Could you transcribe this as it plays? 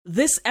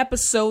This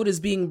episode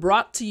is being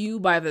brought to you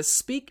by the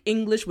Speak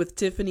English with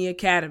Tiffany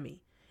Academy.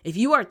 If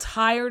you are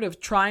tired of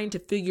trying to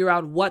figure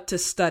out what to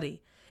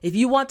study, if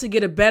you want to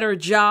get a better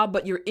job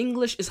but your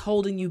English is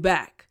holding you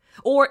back,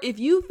 or if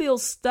you feel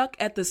stuck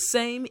at the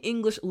same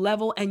English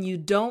level and you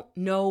don't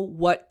know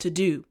what to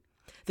do,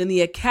 then the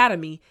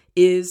Academy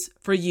is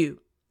for you.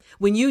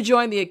 When you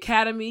join the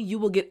Academy, you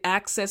will get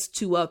access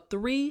to a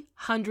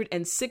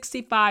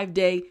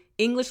 365-day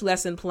English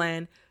lesson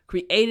plan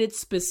created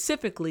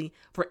specifically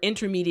for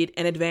intermediate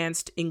and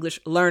advanced English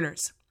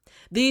learners.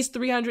 These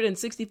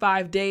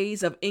 365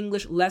 days of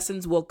English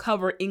lessons will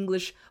cover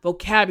English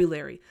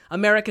vocabulary,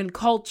 American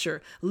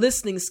culture,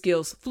 listening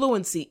skills,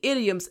 fluency,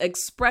 idioms,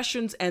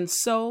 expressions, and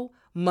so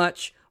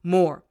much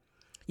more.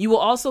 You will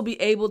also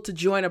be able to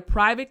join a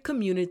private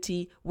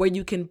community where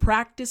you can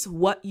practice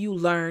what you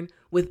learn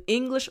with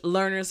English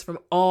learners from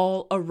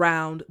all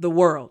around the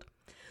world.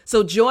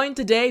 So join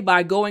today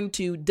by going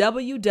to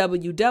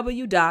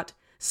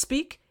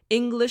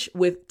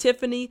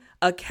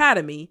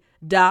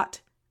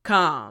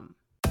www.speakenglishwithtiffanyacademy.com.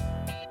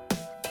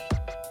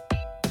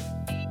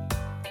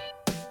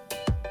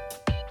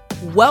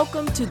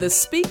 Welcome to the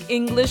Speak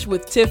English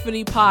with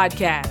Tiffany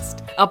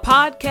podcast, a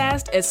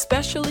podcast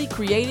especially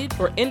created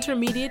for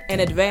intermediate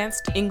and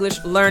advanced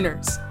English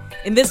learners.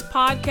 In this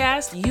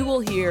podcast, you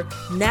will hear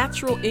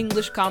natural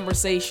English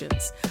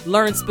conversations,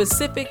 learn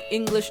specific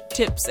English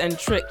tips and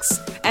tricks,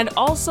 and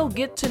also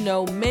get to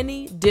know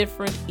many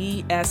different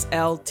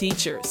ESL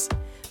teachers.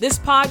 This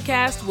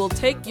podcast will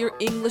take your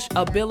English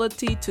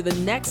ability to the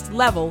next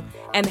level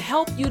and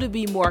help you to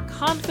be more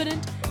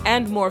confident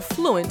and more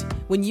fluent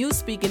when you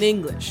speak in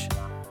English.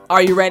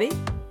 Are you ready?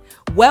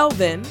 Well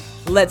then,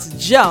 let's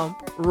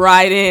jump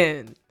right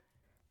in.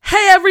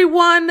 Hey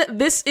everyone,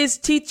 this is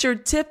Teacher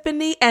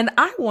Tiffany, and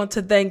I want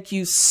to thank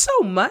you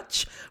so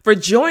much for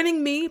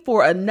joining me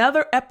for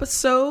another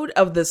episode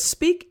of the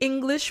Speak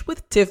English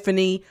with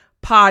Tiffany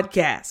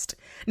podcast.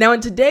 Now, in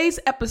today's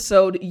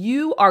episode,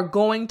 you are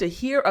going to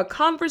hear a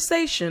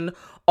conversation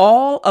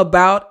all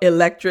about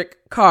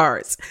electric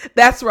cars.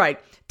 That's right.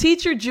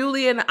 Teacher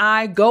Julie and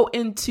I go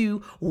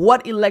into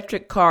what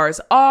electric cars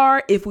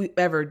are, if we've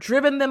ever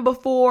driven them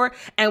before,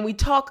 and we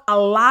talk a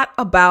lot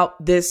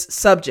about this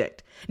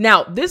subject.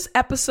 Now, this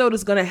episode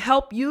is going to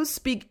help you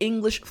speak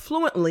English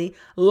fluently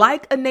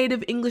like a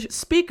native English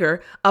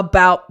speaker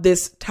about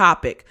this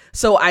topic.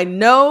 So I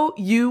know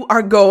you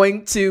are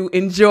going to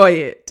enjoy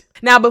it.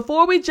 Now,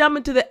 before we jump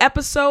into the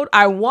episode,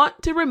 I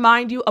want to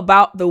remind you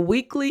about the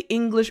Weekly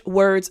English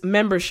Words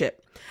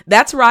membership.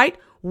 That's right,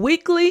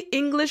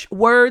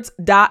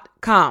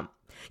 weeklyenglishwords.com.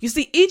 You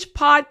see, each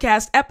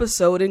podcast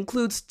episode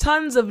includes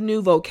tons of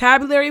new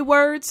vocabulary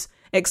words,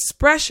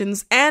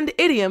 expressions, and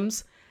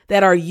idioms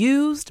that are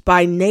used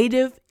by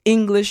native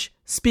English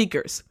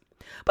speakers.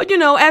 But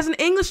as an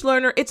English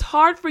learner, it's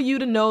hard for you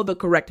to know the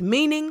correct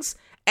meanings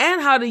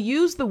and how to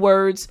use the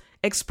words,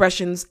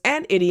 expressions,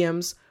 and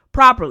idioms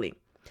properly.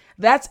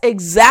 That's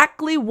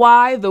exactly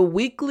why the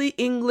Weekly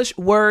English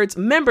Words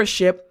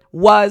membership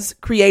was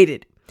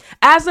created.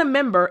 As a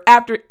member,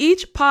 after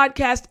each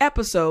podcast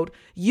episode,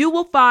 you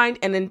will find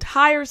an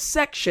entire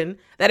section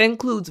that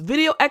includes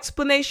video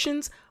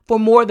explanations for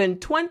more than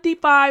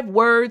 25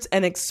 words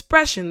and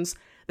expressions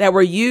that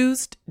were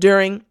used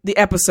during the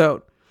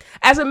episode.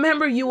 As a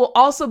member, you will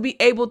also be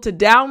able to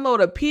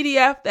download a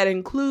PDF that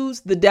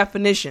includes the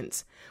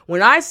definitions.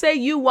 When I say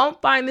you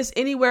won't find this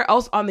anywhere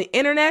else on the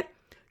internet,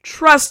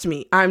 trust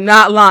me, I'm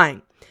not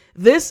lying.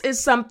 This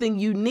is something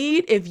you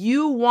need if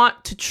you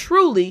want to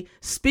truly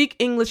speak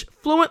English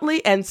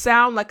fluently and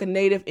sound like a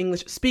native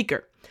English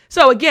speaker.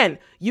 So again,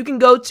 you can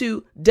go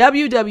to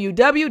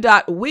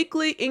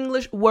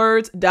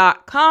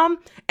www.weeklyenglishwords.com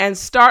and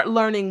start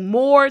learning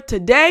more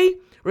today.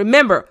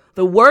 Remember,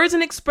 the words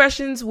and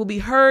expressions will be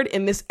heard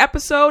in this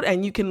episode,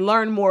 and you can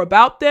learn more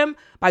about them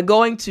by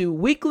going to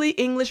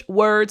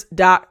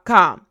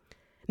weeklyenglishwords.com.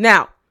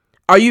 Now,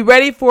 are you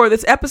ready for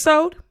this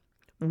episode?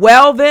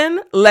 Well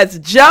then, let's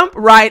jump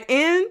right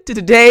into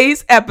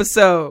today's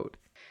episode.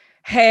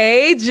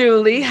 Hey,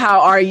 Julie,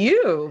 how are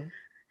you?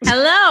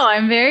 Hello,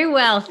 I'm very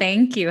well.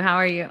 Thank you. How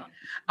are you?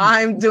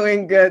 I'm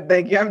doing good.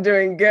 Thank you. I'm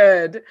doing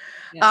good.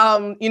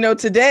 Yeah.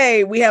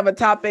 Today we have a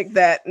topic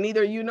that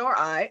neither you nor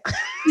I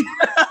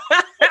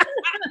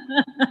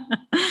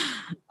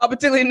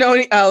particularly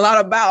know a lot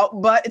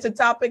about, but it's a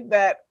topic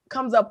that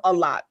comes up a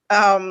lot.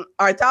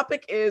 Our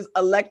topic is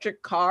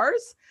electric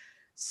cars.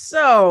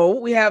 So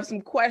we have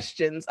some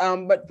questions,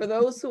 but for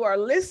those who are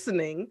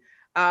listening,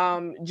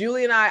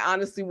 Julie and I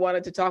honestly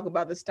wanted to talk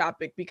about this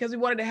topic because we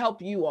wanted to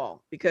help you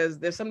all, because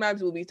there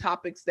sometimes will be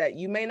topics that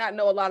you may not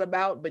know a lot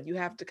about, but you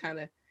have to kind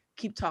of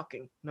keep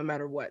talking no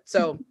matter what.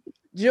 So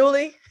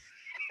Julie,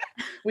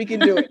 we can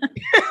do it.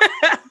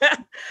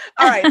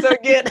 All right. So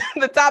again,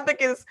 the topic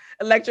is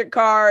electric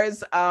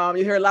cars.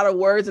 You hear a lot of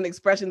words and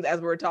expressions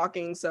as we're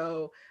talking,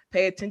 so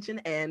pay attention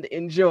and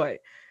enjoy.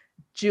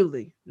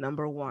 Julie,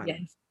 number one.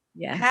 Yes.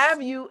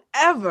 Have you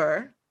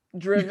ever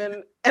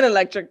driven an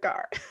electric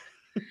car?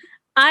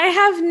 I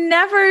have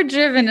never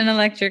driven an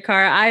electric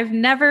car. I've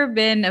never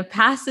been a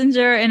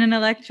passenger in an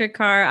electric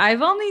car.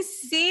 I've only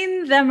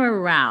seen them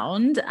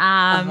around.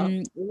 Uh-huh.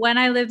 When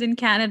I lived in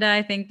Canada,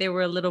 I think they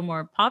were a little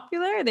more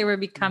popular. They were Mhm.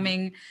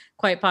 becoming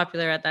quite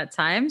popular at that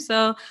time.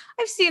 So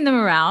I've seen them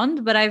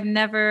around, but I've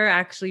never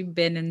actually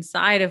been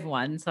inside of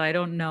one. So I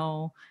don't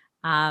know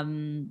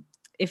um,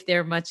 if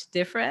they're much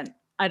different.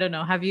 I don't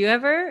know. Have you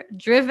ever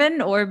driven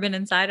or been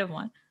inside of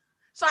one?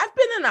 So I've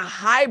been in a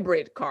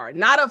hybrid car,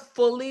 not a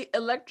fully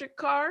electric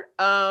car.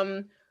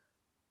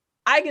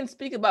 I can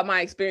speak about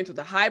my experience with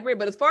a hybrid,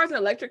 but as far as an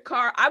electric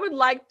car, I would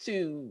like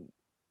to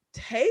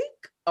take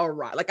a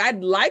ride. Like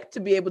I'd like to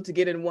be able to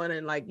get in one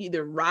and like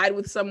either ride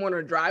with someone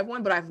or drive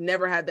one, but I've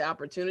never had the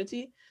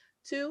opportunity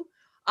to.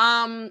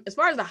 As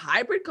far as a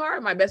hybrid car,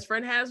 my best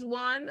friend has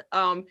one.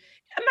 I'm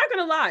not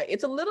gonna lie,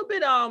 it's a little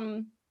bit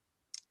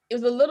it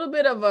was a little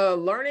bit of a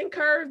learning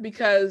curve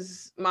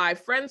because my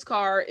friend's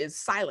car is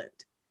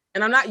silent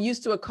and I'm not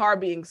used to a car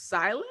being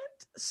silent.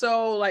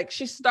 So like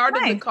she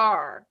started the Nice.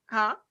 car,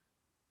 huh?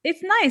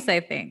 It's nice,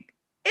 I think.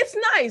 It's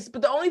nice,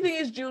 but the only thing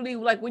is, Julie,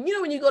 like when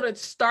when you go to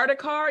start a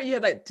car, you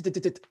have like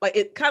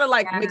it kind of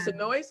like makes a Yeah.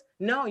 noise.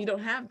 No, you don't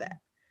have that.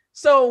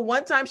 So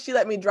one time she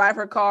let me drive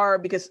her car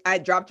because I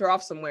dropped her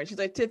off somewhere. She's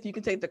like, Tiff, you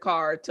can take the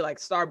car to like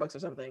Starbucks or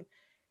something.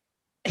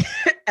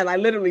 And I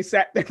literally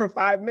sat there for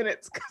 5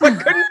 minutes because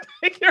I couldn't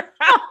figure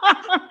out.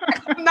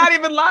 I'm not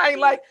even lying.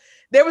 Like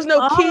there was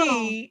no Oh,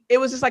 key. It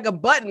was just like a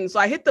button. So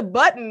I hit the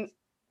button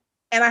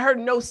and I heard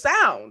no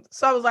sound.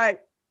 So I was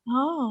like,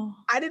 oh.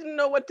 I didn't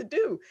know what to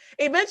do.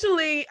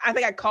 Eventually, I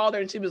think I called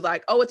her and she was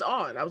like, "Oh, it's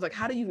on." I was like,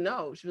 "How do you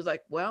know?" She was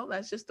like, "Well,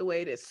 that's just the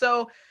way it is."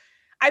 So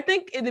I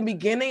think in the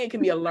beginning, it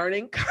can be a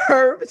learning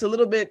curve. It's a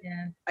little bit,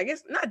 Yeah. I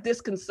guess, not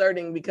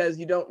disconcerting because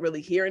you don't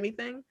really hear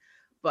anything.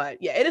 But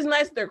yeah, it is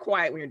nice that they're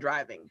quiet when you're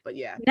driving. But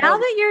yeah, that Now was.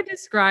 that you're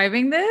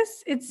describing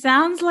this, it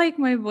sounds like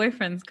my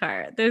boyfriend's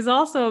car. There's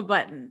also a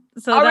button.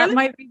 So Oh, that really?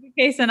 might be the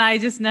case, and I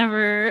just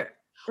never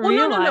Well,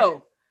 no, no, realized.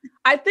 no.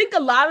 I think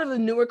a lot of the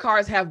newer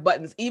cars have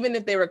buttons, even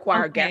if they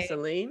require Okay.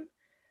 gasoline.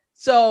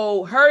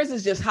 So hers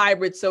is just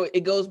hybrid, so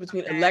it goes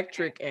between Okay.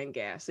 electric and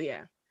gas. So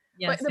yeah, but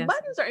Yes, the yes.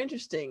 buttons are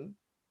interesting.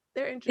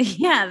 They're interesting.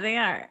 Yeah, they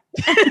are.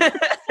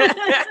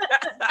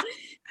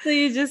 So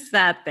you just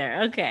sat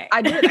there. Okay.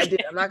 I did. I Okay.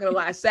 did. I'm not gonna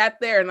lie. I sat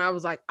there and I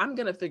was like, I'm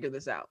gonna figure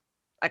this out.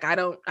 Like I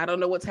don't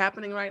know what's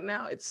happening right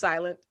now. It's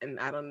silent and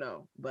I don't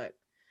know, but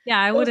Yeah,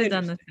 I it would was have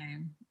done the interesting.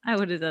 same. I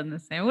would have done the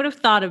same. I would have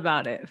thought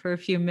about it for a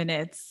few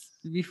minutes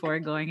before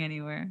going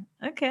anywhere.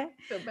 Okay.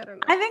 Feel better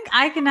I now. think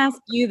I can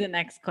ask you the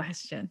next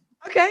question.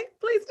 Okay,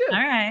 please do. All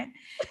right.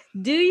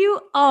 Do you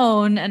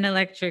own an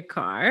electric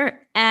car?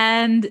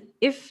 And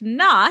if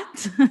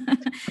not,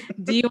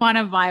 do you want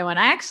to buy one?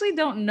 I actually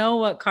don't know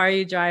what car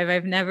you drive.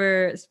 I've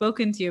never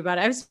spoken to you about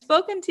it. I've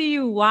spoken to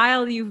you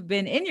while you've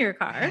been in your I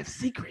car. have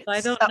So I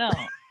secrets. don't know.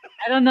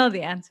 I don't know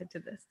the answer to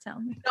this. Tell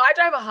me. No, I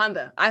drive a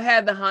Honda. I've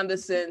had the Honda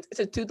since it's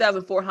a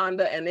 2004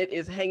 Honda, and it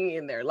is hanging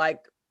in there.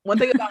 Like one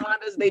thing about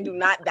Hondas, they do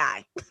not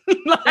die.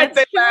 Like That's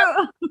they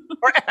last true.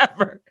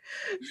 forever.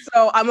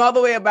 So I'm all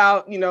the way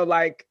about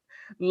like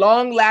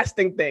long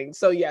lasting things.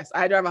 So yes,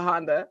 I drive a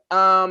Honda.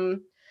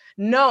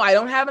 No, I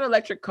don't have an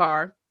electric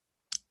car.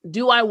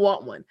 Do I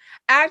want one?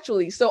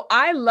 Actually, so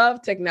I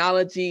love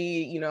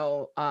technology,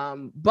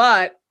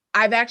 but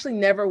I've actually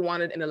never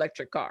wanted an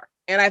electric car.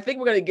 And I think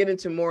we're going to get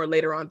into more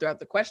later on throughout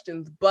the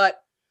questions,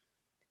 but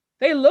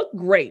they look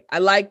great. I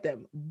like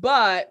them.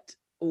 But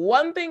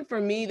one thing for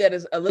me that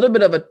is a little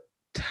bit of a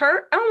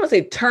turn, I don't want to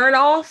say turn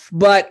off,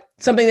 but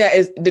something that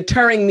is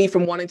deterring me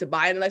from wanting to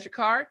buy an electric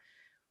car.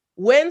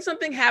 When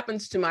something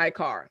happens to my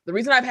car, the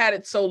reason I've had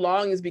it so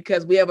long is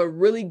because we have a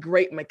really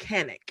great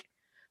mechanic.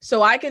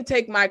 So I can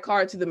take my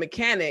car to the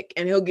mechanic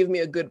and he'll give me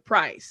a good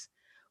price.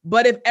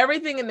 But if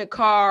everything in the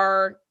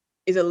car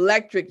is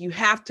electric, you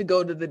have to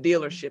go to the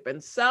dealership.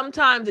 And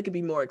sometimes it can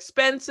be more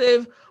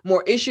expensive,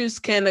 more issues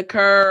can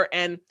occur.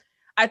 And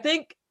I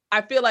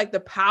feel like the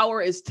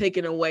power is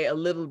taken away a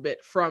little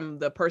bit from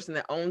the person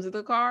that owns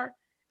the car.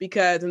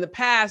 Because in the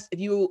past, if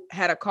you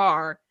had a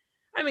car,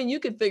 I mean, you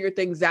could figure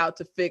things out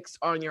to fix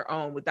on your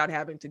own without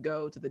having to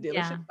go to the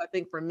dealership. Yeah. I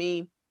think for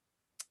me,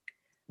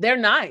 they're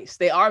nice.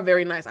 They are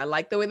very nice. I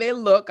like the way they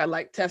look. I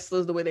like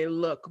Teslas the way they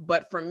look.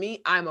 But for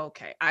me, I'm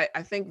okay. I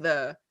think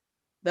the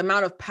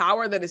amount of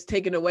power that is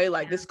taken away,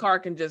 like Yeah. this car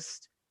can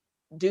just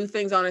do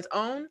things on its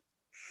own.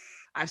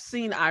 I've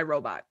seen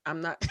iRobot.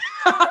 I'm not.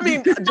 I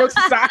mean, jokes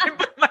aside,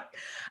 but like,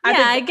 I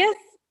Yeah, think.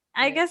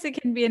 I guess it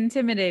can be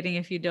intimidating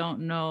if you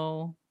don't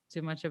know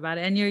too much about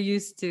it and you're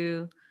used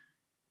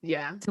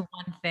Yeah, to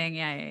one thing.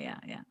 Yeah, yeah, yeah,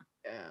 yeah.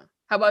 yeah.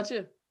 How about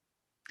you?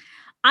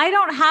 I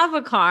don't have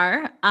a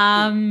car.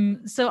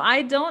 So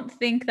I don't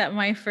think that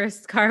my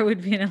first car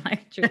would be an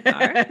electric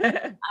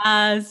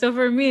car. So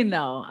for me,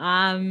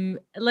 no.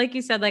 Like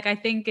you said, like I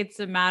think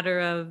it's a matter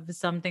of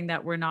something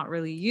that we're not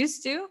really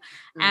used to.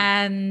 Mm,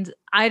 And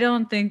I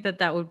don't think that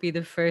that would be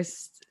the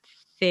first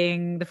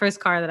thing, the first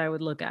car that I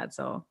would look at.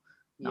 So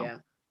no. yeah,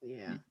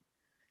 yeah.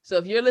 So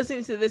if you're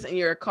listening to this and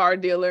you're a car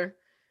dealer,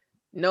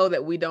 know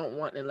that we don't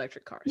want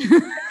electric cars.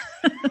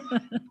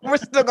 We're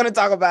still going to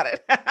talk about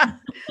it.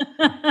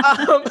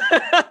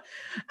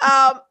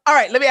 um, all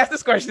right, let me ask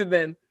this question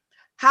then.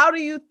 How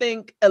do you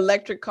think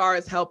electric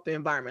cars help the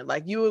environment?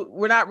 Like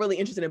we're not really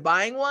interested in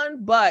buying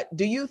one, but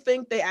do you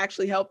think they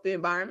actually help the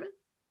environment?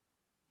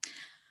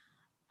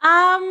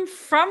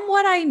 From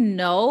what I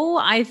know,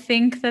 I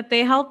think that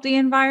they help the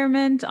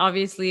environment,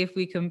 obviously, if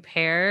we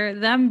compare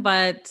them,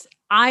 but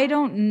I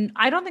don't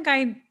think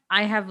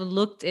I have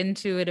looked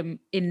into it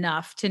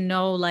enough to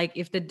know like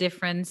if the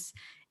difference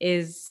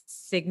is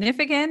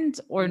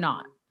significant or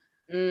not.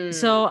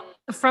 So,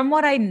 from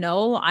what I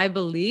know, I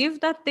believe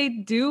that they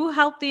do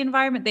help the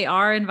environment. They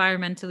are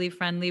environmentally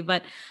friendly,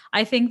 but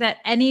I think that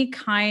any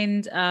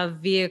kind of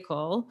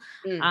vehicle,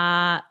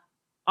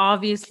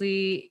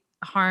 obviously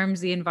harms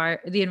the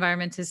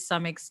environment to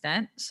some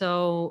extent.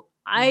 So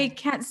I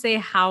can't say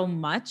how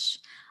much,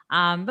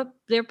 but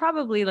they're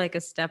probably like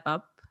a step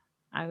up,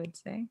 I would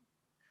say.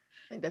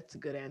 I think that's a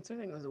good answer. I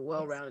think it was a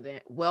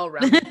well-rounded.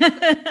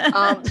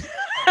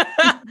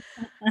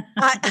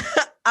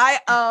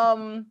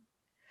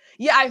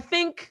 Yeah, I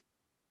think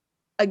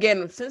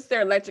again, since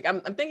they're electric,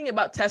 I'm thinking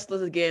about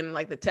Teslas again,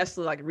 like the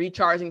Tesla like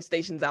recharging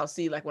stations I'll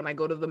see like when I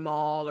go to the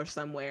mall or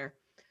somewhere.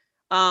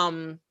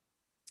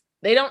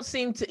 They don't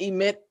seem to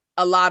emit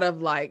a lot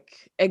of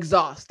like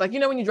exhaust. Like,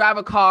 when you drive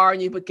a car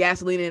and you put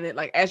gasoline in it,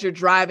 like as you're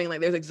driving, like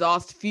there's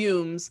exhaust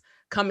fumes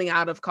coming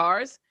out of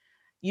cars.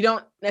 You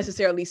don't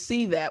necessarily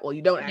see that. Well,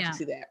 you don't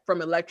actually see that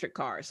from electric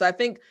cars. So I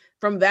think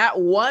from that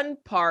one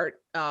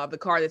part of the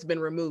car that's been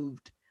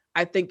removed,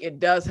 I think it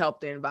does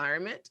help the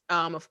environment.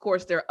 Of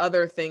course, there are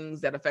other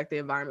things that affect the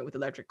environment with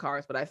electric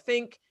cars, but I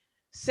think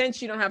since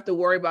you don't have to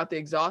worry about the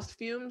exhaust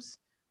fumes,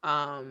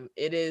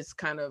 it is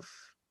kind of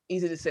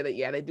easy to say that,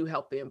 yeah, they do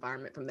help the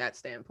environment from that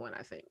standpoint,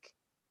 I think.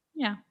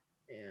 Yeah.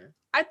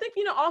 I think,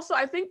 also,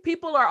 I think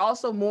people are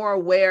also more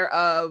aware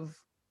of,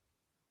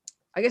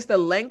 I guess, the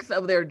length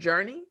of their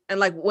journey and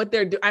like what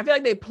they're doing. I feel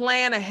like they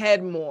plan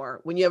ahead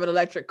more when you have an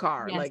electric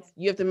car. Yes. Like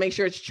you have to make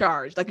sure it's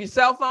charged. Like your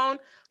cell phone,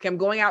 okay, I'm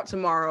going out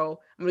tomorrow.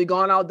 I'm gonna be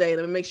gone all day.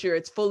 Let me make sure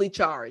it's fully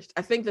charged.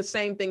 I think the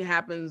same thing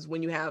happens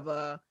when you have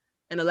an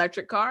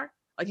electric car.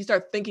 Like you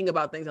start thinking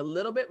about things a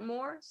little bit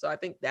more. So I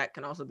think that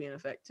can also be an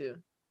effect too.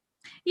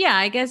 Yeah,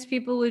 I guess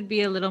people would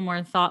be a little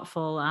more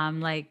thoughtful.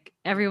 Like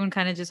everyone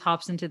kind of just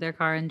hops into their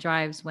car and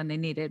drives when they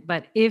need it.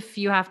 But if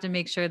you have to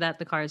make sure that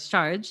the car is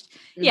charged,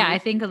 yeah, I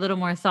think a little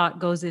more thought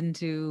goes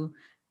into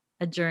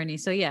a journey.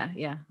 So yeah,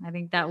 I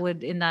think that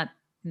would in that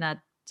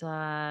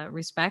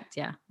respect,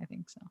 yeah, I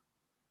think so.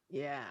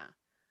 Yeah.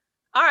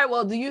 All right.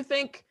 Well, do you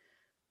think?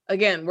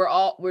 Again,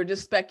 we're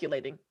just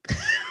speculating.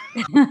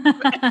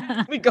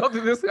 We go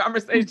through this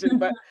conversation,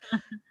 but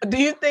do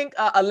you think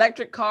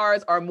electric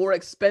cars are more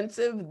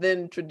expensive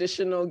than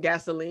traditional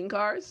gasoline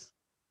cars?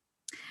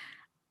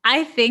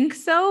 I think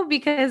so,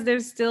 because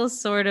there's still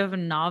sort of a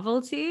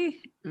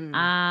novelty.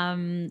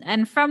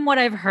 And from what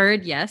I've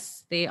heard,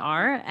 yes, they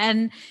are.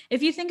 And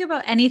if you think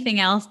about anything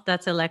else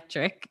that's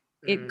electric,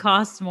 it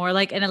costs more.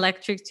 Like an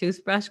electric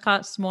toothbrush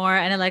costs more,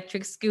 an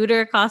electric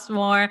scooter costs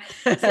more.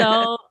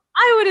 So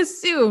I would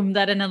assume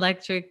that an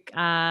electric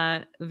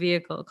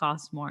vehicle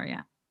costs more.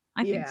 Yeah,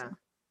 I think so.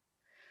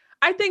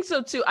 I think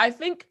so too. I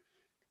think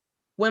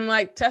when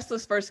like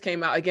Teslas first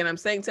came out, again, I'm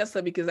saying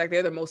Tesla because like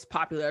they're the most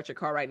popular electric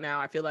car right now,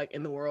 I feel like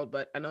in the world,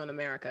 but I know in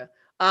America.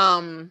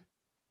 When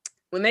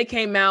they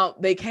came out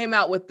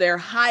with their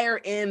higher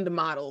end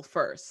model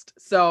first.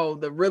 So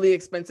the really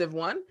expensive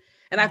one.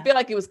 And I feel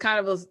like it was kind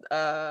of it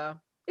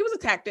was a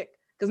tactic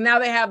because now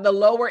they have the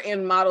lower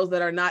end models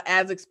that are not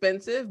as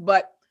expensive,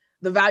 but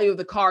the value of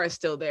the car is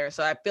still there.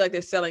 So I feel like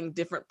they're selling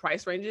different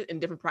price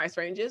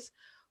ranges.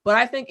 But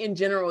I think in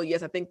general,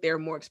 yes, I think they're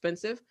more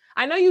expensive.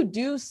 I know you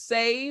do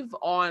save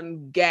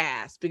on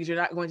gas because you're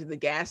not going to the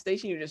gas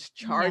station, you're just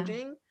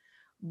charging. Yeah.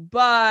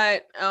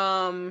 But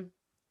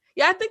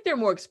yeah, I think they're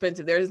more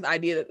expensive. There's an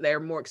idea that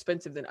they're more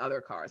expensive than other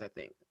cars, I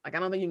think. Like, I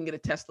don't think you can get a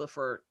Tesla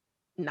for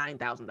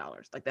 $9,000.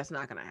 Like, that's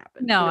not going to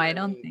happen. No, I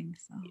don't think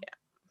so. Yeah.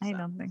 I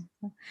don't think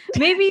so.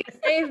 Maybe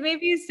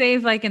you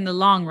save like in the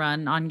long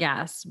run on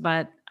gas,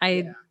 but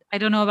I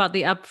don't know about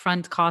the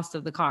upfront cost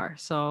of the car.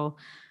 So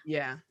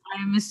yeah,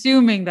 I'm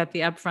assuming that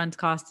the upfront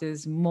cost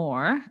is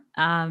more.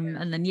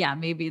 And then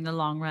maybe in the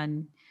long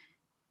run,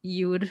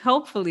 you would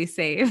hopefully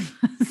save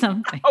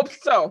something. I hope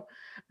so.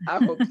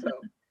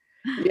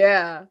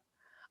 Yeah.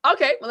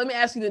 Okay. Well, let me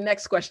ask you the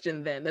next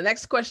question then. The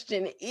next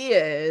question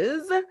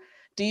is,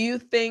 do you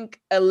think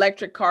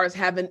electric cars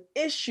have an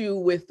issue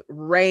with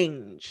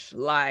range,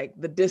 like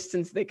the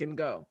distance they can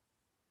go?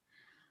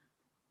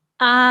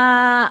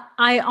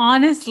 I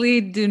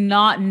honestly do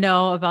not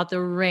know about the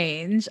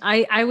range.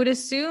 I would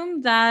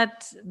assume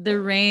that the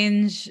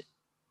range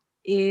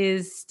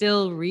is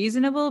still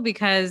reasonable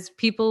because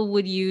people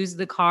would use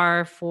the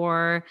car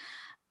for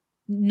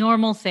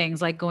normal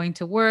things like going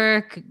to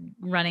work,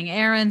 running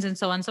errands, and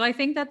so on. So I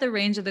think that the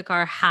range of the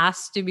car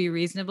has to be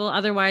reasonable.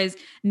 Otherwise,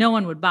 no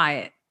one would buy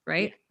it.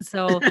 right?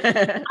 So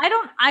Yeah.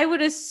 I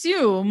would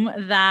assume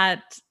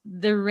that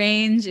the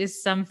range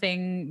is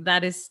something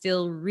that is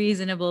still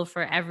reasonable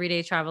for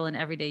everyday travel and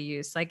everyday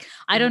use. Like,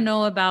 I don't Mhm.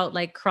 know about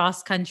like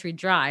cross country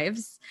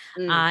drives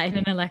Mm, in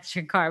an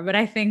electric car, but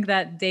I think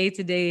that day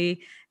to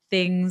day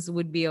things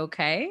would be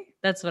okay.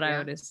 That's what I yeah.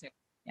 would assume.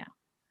 Yeah.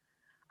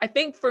 I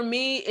think for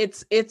me,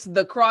 it's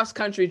the cross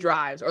country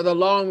drives or the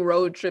long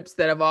road trips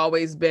that have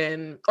always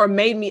been or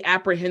made me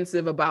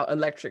apprehensive about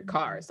electric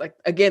cars. Like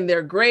again,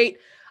 they're great.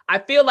 I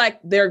feel like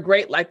they're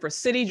great like for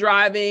city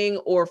driving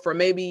or for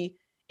maybe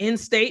in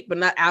state, but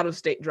not out of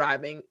state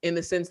driving in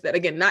the sense that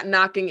again, not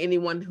knocking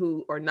anyone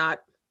who or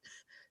not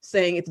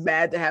saying it's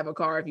bad to have a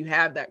car if you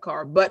have that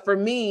car. But for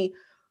me,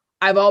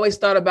 I've always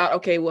thought about,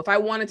 okay, well, if I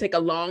want to take a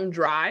long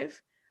drive,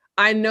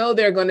 I know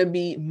there are going to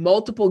be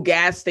multiple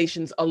gas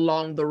stations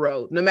along the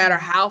road. No matter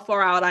how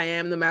far out I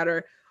am, no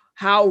matter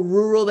how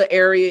rural the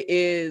area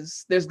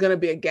is, there's going to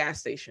be a gas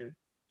station.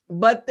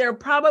 But there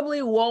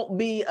probably won't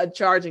be a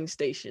charging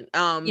station.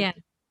 Yeah.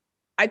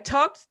 I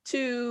talked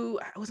to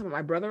what's it,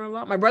 my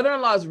brother-in-law. My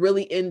brother-in-law is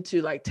really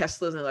into like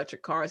Teslas and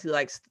electric cars. He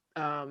likes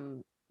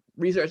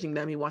researching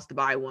them. He wants to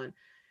buy one.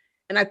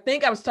 And I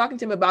think I was talking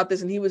to him about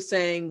this, and he was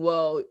saying,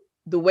 well,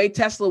 the way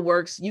Tesla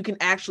works, you can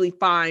actually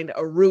find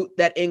a route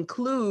that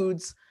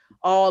includes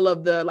all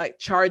of the like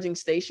charging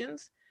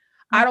stations.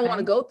 I don't want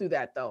to Okay. go through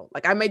that though.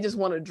 Like I may just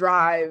want to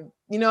drive,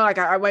 like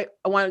I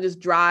want to just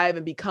drive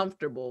and be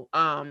comfortable.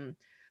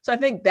 So I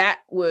think that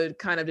would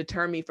kind of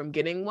deter me from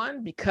getting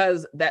one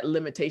because that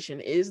limitation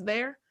is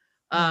there.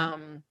 Yeah.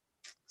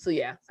 So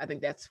yeah, I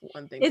think that's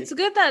one thing. It's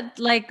good that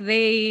like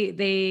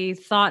they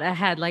thought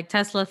ahead, like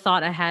Tesla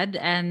thought ahead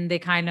and they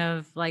kind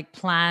of like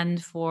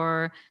planned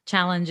for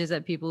challenges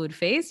that people would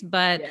face.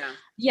 But Yeah.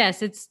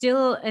 yes, it's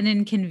still an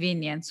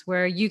inconvenience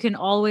where you can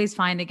always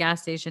find a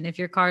gas station. If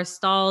your car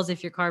stalls,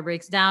 if your car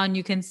breaks down,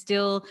 you can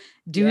still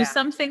do Yeah.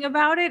 something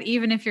about it,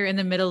 even if you're in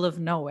the middle of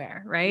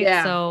nowhere, right?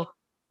 Yeah. So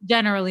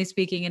generally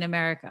speaking in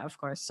America, of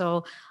course.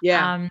 So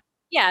Yeah. um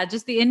yeah,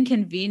 just the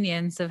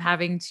inconvenience of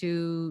having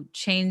to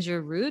change your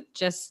route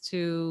just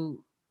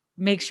to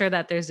make sure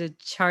that there's a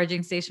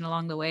charging station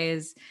along the way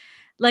is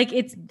like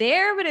it's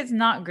there, but it's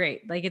not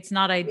great. Like it's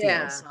not ideal.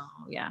 Yeah. So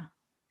yeah.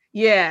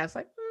 Yeah. It's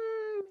like,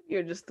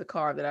 you're just the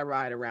car that I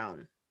ride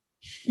around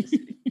in the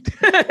city.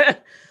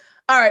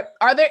 All right.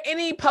 Are there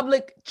any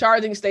public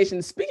charging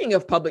stations? Speaking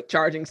of public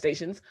charging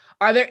stations,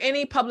 are there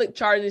any public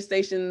charging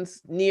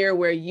stations near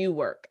where you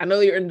work? I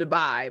know you're in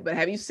Dubai, but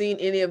have you seen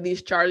any of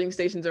these charging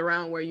stations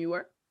around where you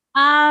work?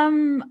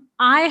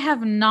 I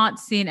have not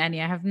seen any.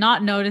 I have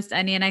not noticed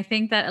any. And I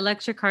think that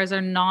electric cars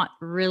are not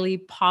really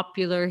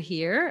popular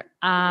here.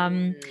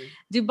 Mm,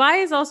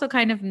 Dubai is also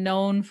kind of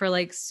known for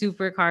like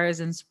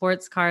supercars and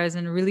sports cars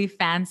and really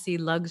fancy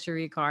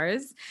luxury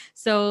cars.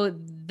 So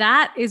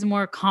that is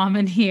more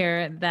common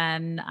here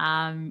than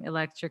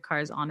electric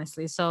cars,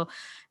 honestly. So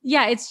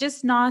yeah,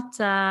 it's not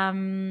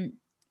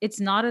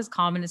as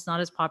common, it's not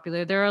as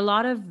popular. There are a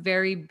lot of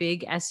very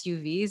big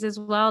SUVs as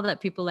well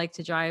that people like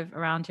to drive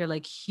around here,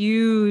 like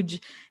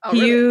huge, Oh,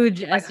 really?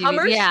 huge Like SUVs.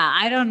 Hummers? Yeah,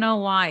 I don't know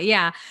why.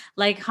 Yeah,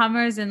 like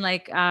Hummers and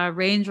like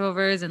Range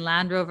Rovers and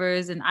Land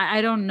Rovers. And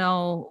I don't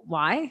know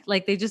why.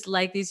 Like they just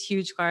like these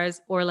huge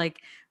cars or like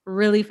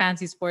really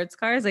fancy sports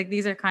cars. Like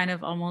these are kind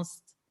of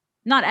almost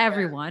not Yeah.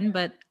 everyone,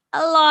 but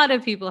a lot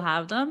of people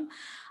have them.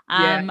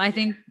 Yeah. I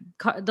think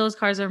those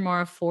cars are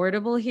more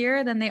affordable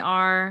here than they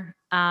are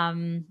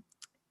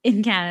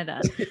in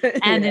Canada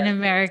and in Yeah.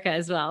 America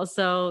as well.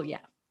 So yeah.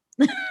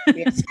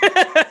 Yes.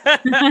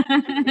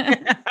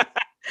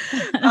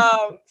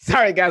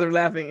 Sorry, guys, we're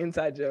laughing.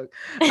 Inside joke.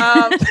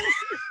 All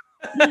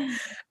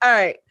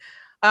right.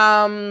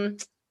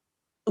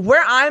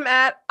 Where I'm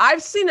at,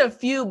 I've seen a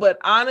few, but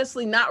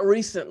honestly, not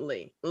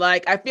recently.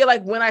 Like, I feel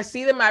like when I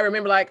see them, I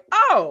remember like,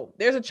 oh,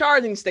 there's a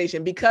charging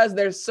station because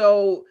they're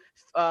so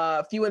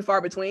few and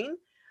far between.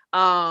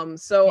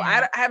 So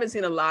Yeah. I haven't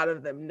seen a lot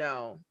of them,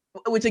 no.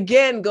 Which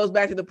again goes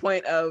back to the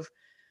point of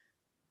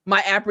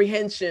my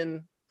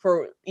apprehension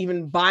for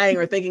even buying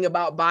or thinking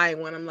about buying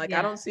one. I'm like, I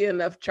Yeah. don't see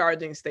enough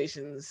charging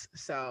stations.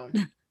 So,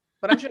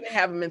 but I'm sure they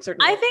have them in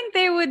certain. I think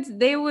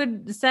they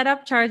would set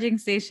up charging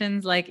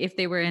stations like if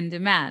they were in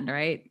demand,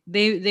 right?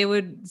 They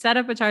would set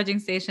up a charging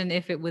station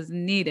if it was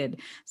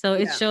needed. So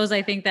it Yeah. shows,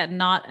 I think, that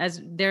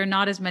there are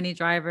not as many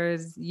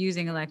drivers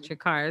using electric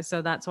cars.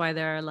 So that's why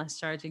there are less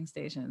charging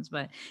stations.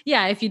 But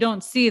yeah, if you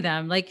don't see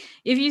them, like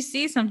if you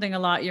see something a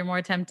lot, you're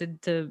more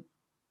tempted to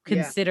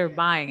Yeah. consider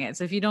buying it.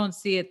 So if you don't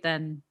see it,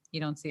 then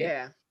you don't see it.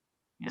 Yeah.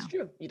 Yeah. It's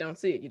true. You don't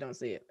see it. You don't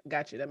see it.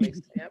 Got you. That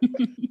makes sense.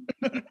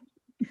 Yep.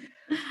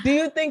 Do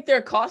you think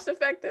they're cost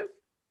effective?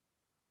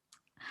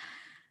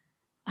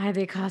 Are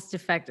they cost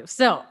effective?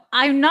 So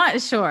I'm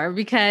not sure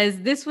because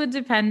this would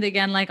depend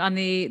again, like on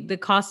the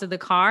cost of the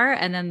car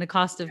and then the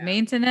cost of Yeah.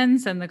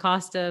 maintenance and the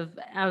cost of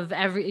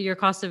your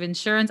cost of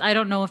insurance. I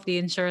don't know if the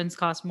insurance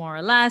costs more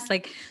or less.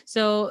 Like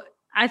so,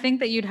 I think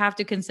that you'd have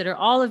to consider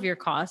all of your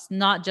costs,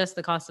 not just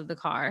the cost of the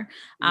car,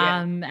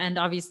 Yeah. and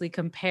obviously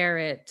compare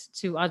it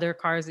to other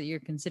cars that you're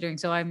considering.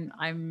 So I'm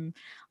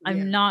Yeah.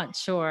 not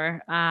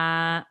sure.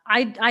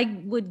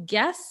 I would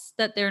guess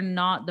that they're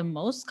not the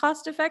most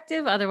cost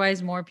effective.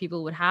 Otherwise, more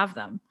people would have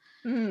them.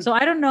 Mhm. So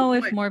I don't know Good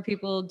if point. more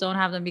people don't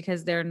have them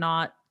because they're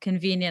not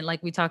convenient,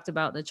 like we talked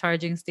about the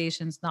charging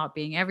stations not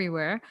being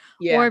everywhere,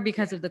 Yeah. or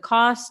because of the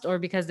cost, or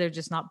because they're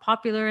just not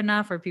popular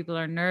enough, or people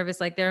are nervous.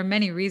 Like there are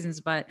many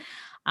reasons, but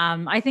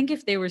I think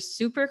if they were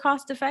super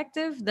cost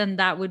effective, then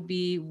that would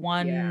be Yeah.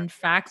 one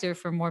factor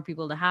for more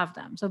people to have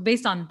them. So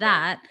based on Yeah.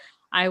 that,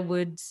 I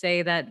would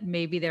say that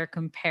maybe they're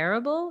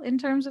comparable in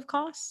terms of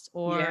cost Yeah.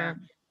 or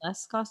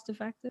less cost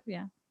effective.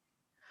 Yeah.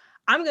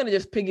 I'm gonna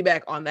just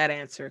piggyback on that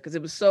answer because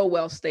it was so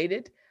well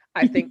stated.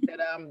 I think that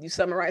you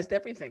summarized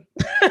everything.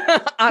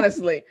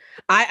 Honestly,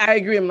 I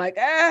agree. I'm like,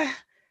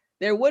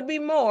 there would be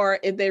more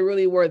if they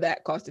really were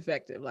that cost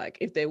effective. Like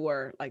if they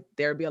were, like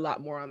there'd be a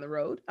lot more on the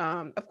road.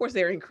 Of course,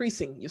 they're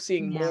increasing. You're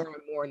seeing Yeah. more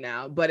and more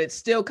now, but it's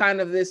still kind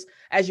of this,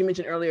 as you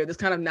mentioned earlier, this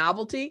kind of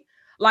novelty.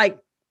 Like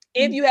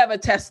if you have a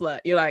Tesla,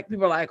 you're like,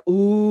 people are like,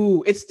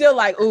 ooh, it's still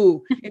like,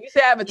 ooh. If you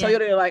say I have a Yeah.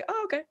 Toyota, you're like,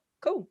 oh, okay,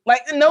 cool.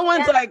 Like no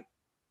one's Yeah. like,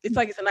 it's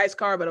like it's a nice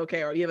car, but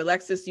okay. Or you have a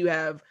Lexus, you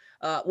have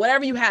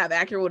whatever you have,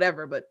 Acura,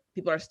 whatever, but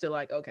people are still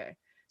like, okay.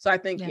 So I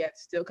think Yeah.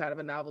 it's still kind of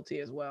a novelty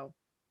as well.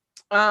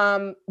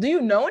 Do you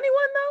know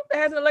anyone though that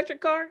has an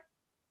electric car?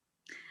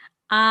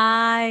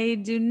 I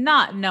do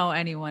not know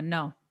anyone.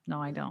 No,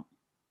 no, I don't.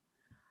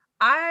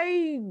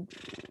 I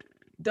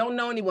don't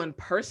know anyone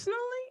personally,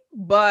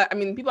 but I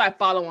mean, people I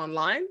follow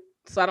online,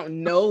 so I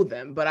don't know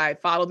them, but I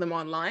follow them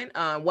online.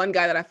 One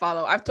guy that I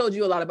follow, I've told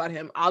you a lot about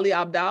him, Ali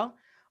Abdal,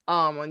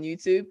 on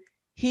YouTube.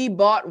 He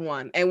bought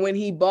one, and when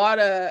he bought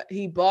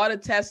a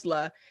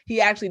Tesla, he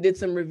actually did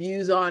some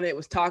reviews on it.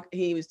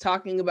 He was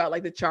talking about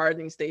like the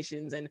charging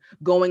stations and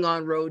going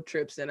on road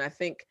trips, and I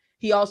think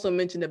he also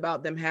mentioned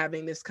about them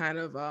having this kind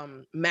of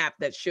map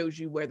that shows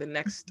you where the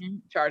next Mhm.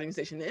 charging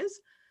station is.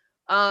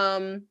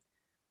 Um,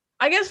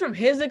 I guess from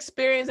his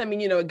experience, I mean,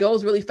 it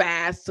goes really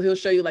fast. So he'll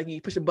show you like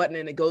you push a button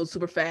and it goes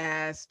super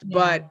fast, Yeah.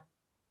 but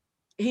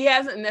he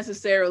hasn't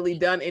necessarily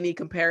done any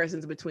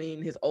comparisons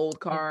between his old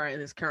car and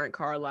his current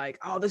car. Like,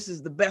 oh, this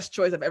is the best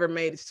choice I've ever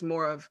made. It's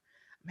more of,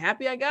 I'm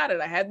happy I got it.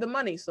 I had the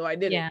money, so I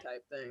did Yeah. it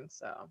type thing.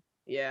 So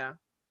yeah,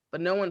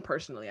 but no one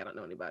personally. I don't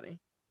know anybody.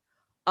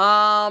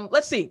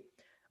 Let's see.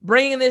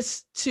 Bringing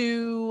this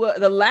to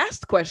the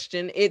last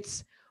question,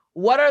 it's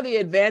what are the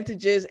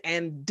advantages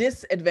and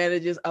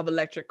disadvantages of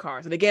electric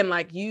cars? And again,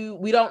 like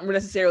we don't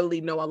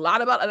necessarily know a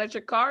lot about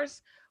electric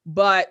cars,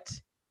 but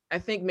I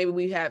think maybe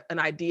we have an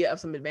idea of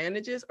some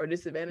advantages or Mhm.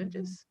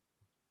 disadvantages.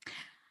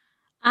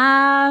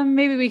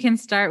 Maybe we can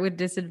start with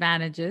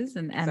disadvantages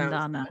and end Sounds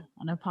on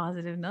good. a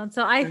positive note.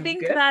 So I Sounds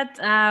think good.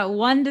 that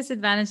one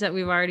disadvantage that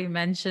we've already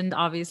mentioned,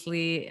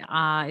 obviously,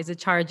 is a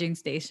charging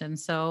station.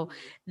 So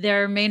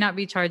there may not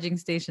be charging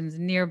stations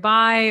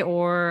nearby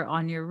or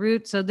on your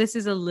route. So this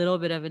is a little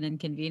bit of an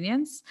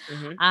inconvenience.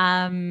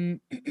 Mm-hmm.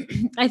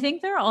 I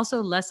think there are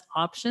also less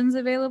options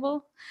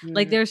available.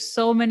 Like Mm-hmm. there's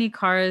so many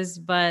cars,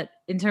 but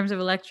in terms of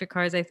electric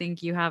cars, I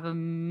think you have a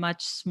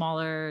much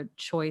smaller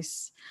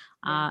choice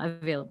Yeah.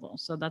 available.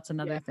 So that's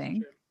another Yeah,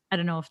 thing. true. I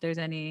don't know if there's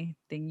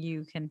anything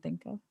you can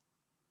think of.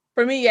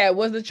 For me, yeah, it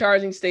was the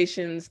charging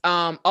stations.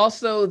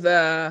 Also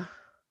the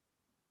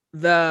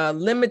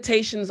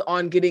limitations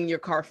on getting your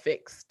car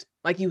fixed.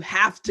 Like you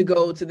have to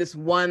go to this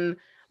one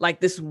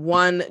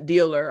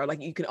dealer, or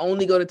like you can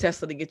only go to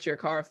Tesla to get your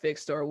car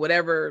fixed, or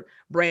whatever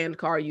brand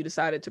car you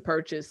decided to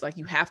purchase. Like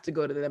you have to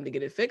go to them to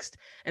get it fixed,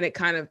 and it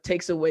kind of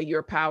takes away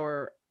your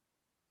power,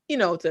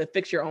 to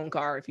fix your own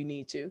car if you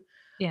need to.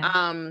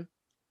 Yeah.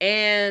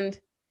 And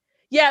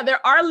yeah,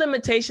 there are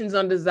limitations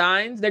on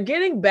designs. They're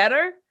getting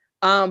better,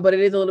 but it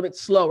is a little bit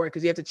slower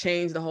because you have to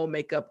change the whole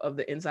makeup of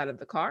the inside of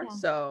the car. Yeah.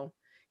 So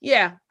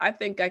yeah, I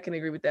think I can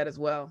agree with that as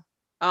well.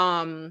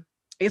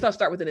 I guess I'll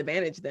start with an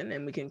advantage then,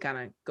 and we can kind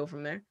of go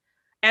from there.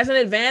 As an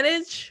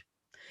advantage,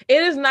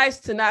 it is nice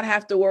to not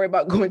have to worry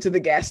about going to the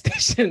gas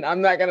station.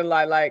 I'm not gonna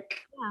lie,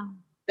 like Yeah.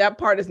 that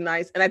part is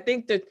nice. And I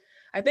think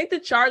the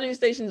charging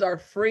stations are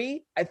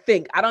free. I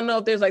don't know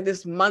if there's like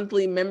this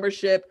monthly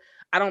membership.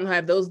 I don't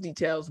have those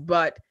details,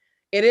 but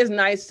it is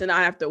nice to not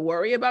have to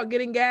worry about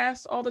getting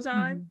gas all the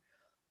time.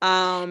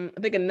 Mhm.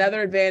 I think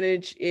another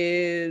advantage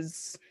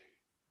is,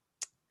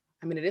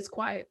 I mean, it is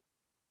quiet.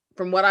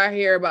 From what I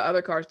hear about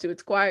other cars too,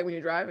 it's quiet when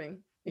you're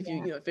driving. If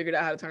Yeah. you figured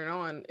out how to turn it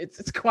on,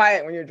 it's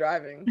quiet when you're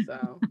driving.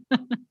 So I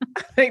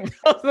think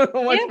those are the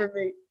ones if for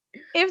me.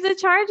 if the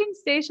charging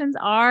stations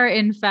are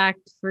in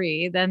fact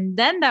free, then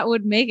that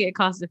would make it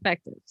cost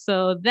effective.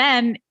 So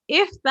then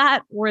if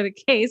that were the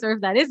case, or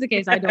if that is the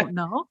case, I don't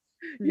know.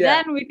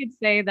 Yeah. Then we could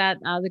say that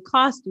the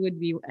cost would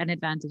be an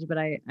advantage, but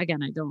I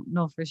don't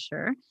know for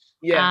sure.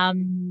 Yeah.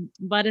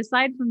 But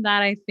aside from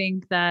that, I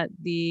think that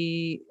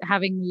the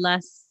having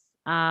less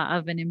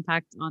of an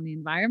impact on the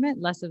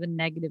environment, less of a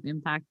negative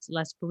impact,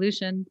 less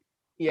pollution,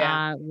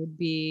 Yeah. would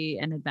be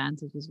an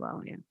advantage as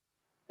well. Yeah.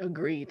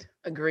 Agreed.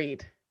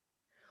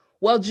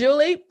 Well,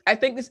 Julie, I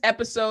think this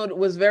episode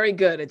was very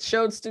good. It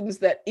showed students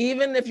that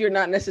even if you're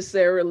not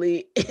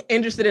necessarily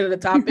interested in the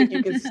topic,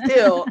 you can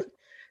still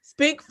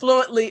speak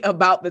fluently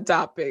about the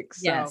topic.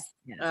 So, yes.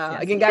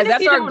 Again, guys,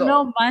 that's our goal. If you don't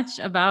know much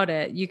about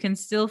it, you can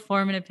still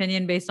form an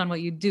opinion based on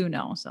what you do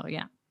know. So,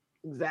 yeah.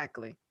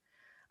 Exactly.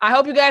 I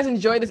hope you guys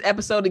enjoyed this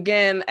episode.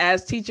 Again,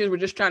 as teachers, we're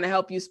just trying to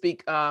help you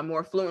speak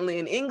more fluently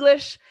in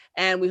English,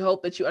 and we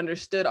hope that you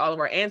understood all of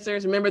our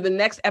answers. Remember, the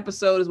next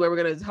episode is where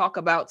we're going to talk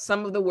about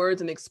some of the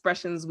words and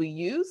expressions we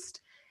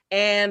used.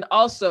 And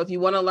also, if you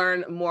want to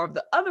learn more of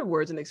the other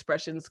words and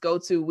expressions, go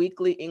to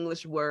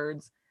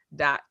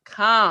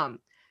weeklyenglishwords.com.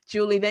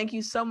 Julie, thank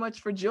you so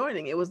much for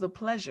joining. It was a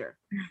pleasure.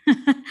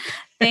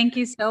 Thank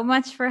you so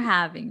much for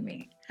having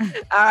me. All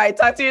right,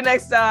 talk to you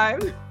next time.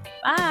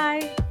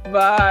 Bye.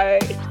 Bye.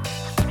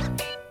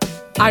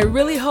 I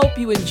really hope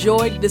you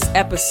enjoyed this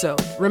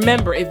episode.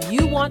 Remember, if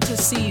you want to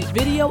see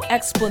video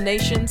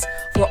explanations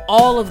for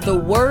all of the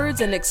words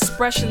and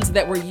expressions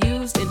that were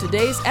used in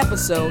today's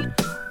episode,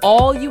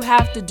 all you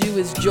have to do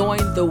is join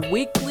the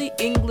Weekly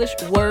English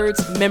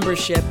Words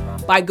membership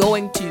by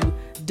going to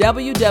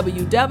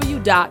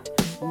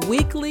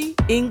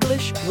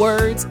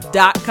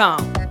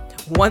www.weeklyenglishwords.com.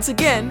 Once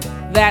again,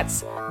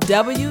 that's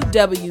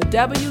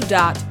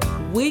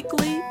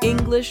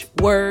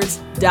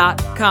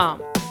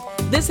www.weeklyenglishwords.com.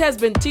 This has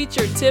been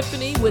Teacher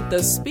Tiffany with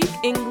the Speak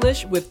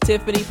English with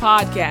Tiffany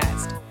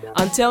podcast.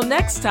 Until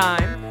next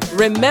time,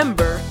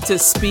 remember to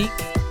speak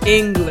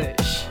English.